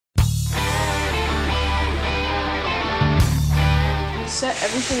set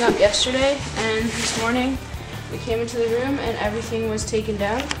everything up yesterday, and this morning we came into the room and everything was taken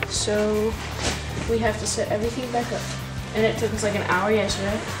down, so we have to set everything back up. And it took us like an hour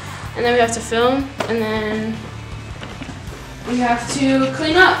yesterday. And then we have to film, and then we have to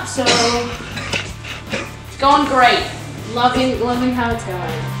clean up, so it's going great. Loving how it's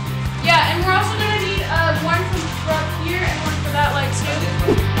going. Yeah, and we're also gonna need one for up here and one for that light too.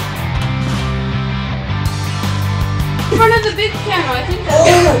 In front of the big piano, I think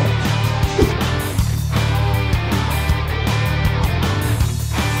that's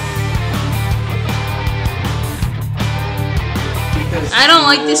I don't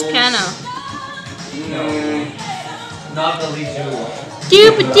like this piano. No, not the least you want.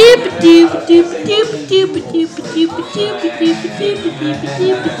 Doop doop doop doop doop doop doop doop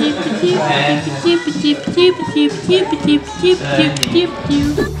doop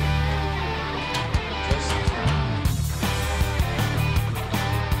doop.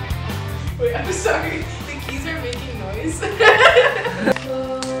 Wait, I'm sorry. The keys are making noise.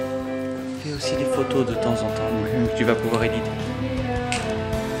 Fais aussi des photos de temps en temps que tu vas pouvoir éditer.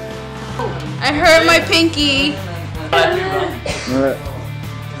 I hurt my pinky. Ouais.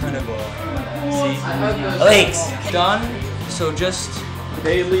 Legs done. So just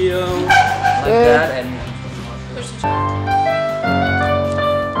Hey Leo. like that and.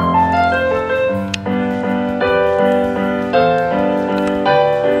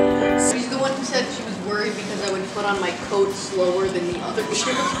 She's the one who said she was worried because I would put on my coat slower than the other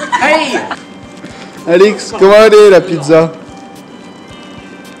two. Hey! Alex, comment elle est la pizza?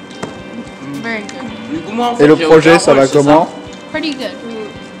 Very good. Et le projet, ça va comment? Pretty good.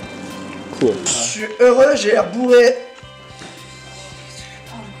 Cool. Je suis heureux, j'ai l'air bourré.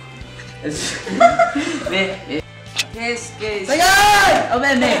 Mais qu'est-ce que Ta gueule! Oh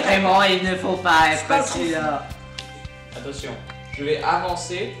mais vraiment il ne faut pas être pas facile là. Attention, je vais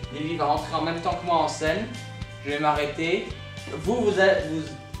avancer, Lily va rentrer en même temps que moi en scène, je vais m'arrêter, vous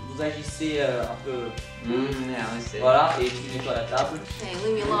agissez un peu, voilà, et tu nettoies la table. Hey,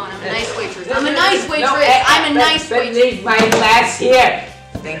 leave me alone. I'm a nice waitress. I'm a nice waitress. I'm a nice waitress. Leave my glass here.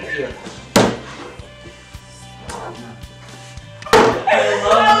 Thank you.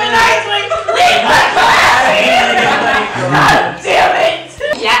 I'm a nice waitress. Leave my glass here. God damn it.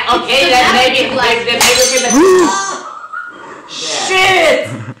 Yeah, okay, then maybe Shit!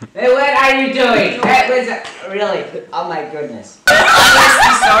 Hey, what are you doing? That was really, oh my goodness.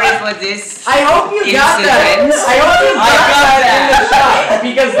 I'm sorry for this. I hope you got that. I hope you got that in the shot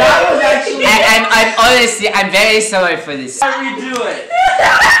because that was actually. I'm honestly, I'm very sorry for this. How do we do it?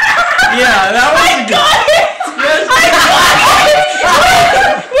 Yeah, that was I got it!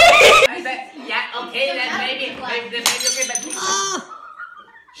 Yeah, okay, then maybe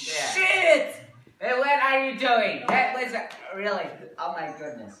Shit! Hey, what are you doing? That was really, oh my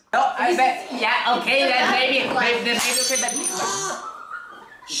goodness. No, I bet, yeah, okay, then maybe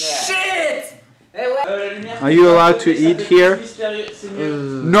Shit! Hey, what? Are you allowed to eat here?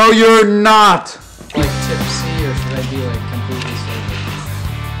 No, you're not! like tipsy or should I be like completely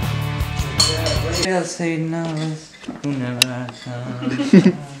sober? They'll say no, who never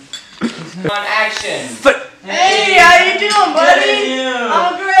come. On action! Hey, how you doing, buddy?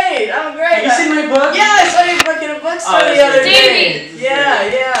 I'm great. I'm great. Have you seen my book? Yeah, I saw you book in a bookstore the other day. Yeah,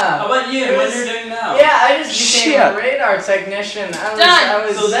 yeah. How about you? What are you doing now? Yeah, I just became a radar technician. I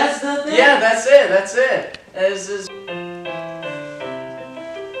was, So that's the thing? Yeah, that's it. That's it. This is.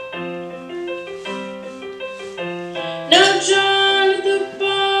 Now John at the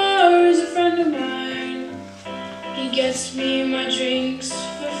bar is a friend of mine. He gets me my drinks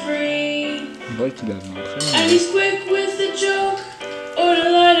for free. On dirait qu'il a un entraînement. And he's quick with a joke or to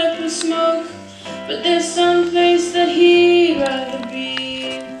light up a smoke. But there's some place that he'd rather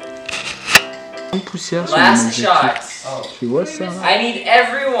be. Une poussière sur Last mon shot. objectif. Tu vois ça là? I need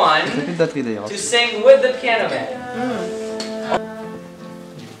everyone Ça fait de batterie d'ailleurs. to sing with the piano man.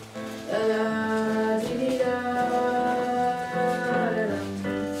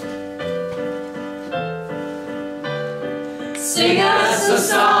 Sing us a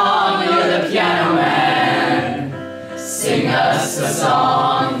song, you're the piano man. Sing us a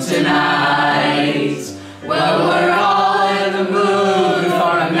song tonight. Well, we're all in the mood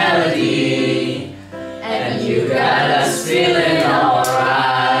for a melody, and you got us feeling alright.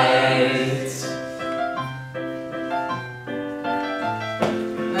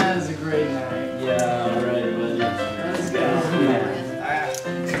 That was a great night. Yeah, alright, buddy. Let's go.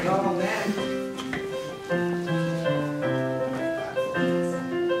 Oh man.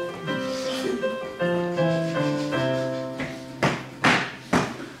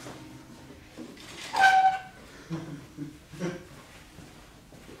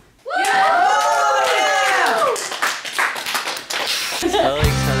 Tell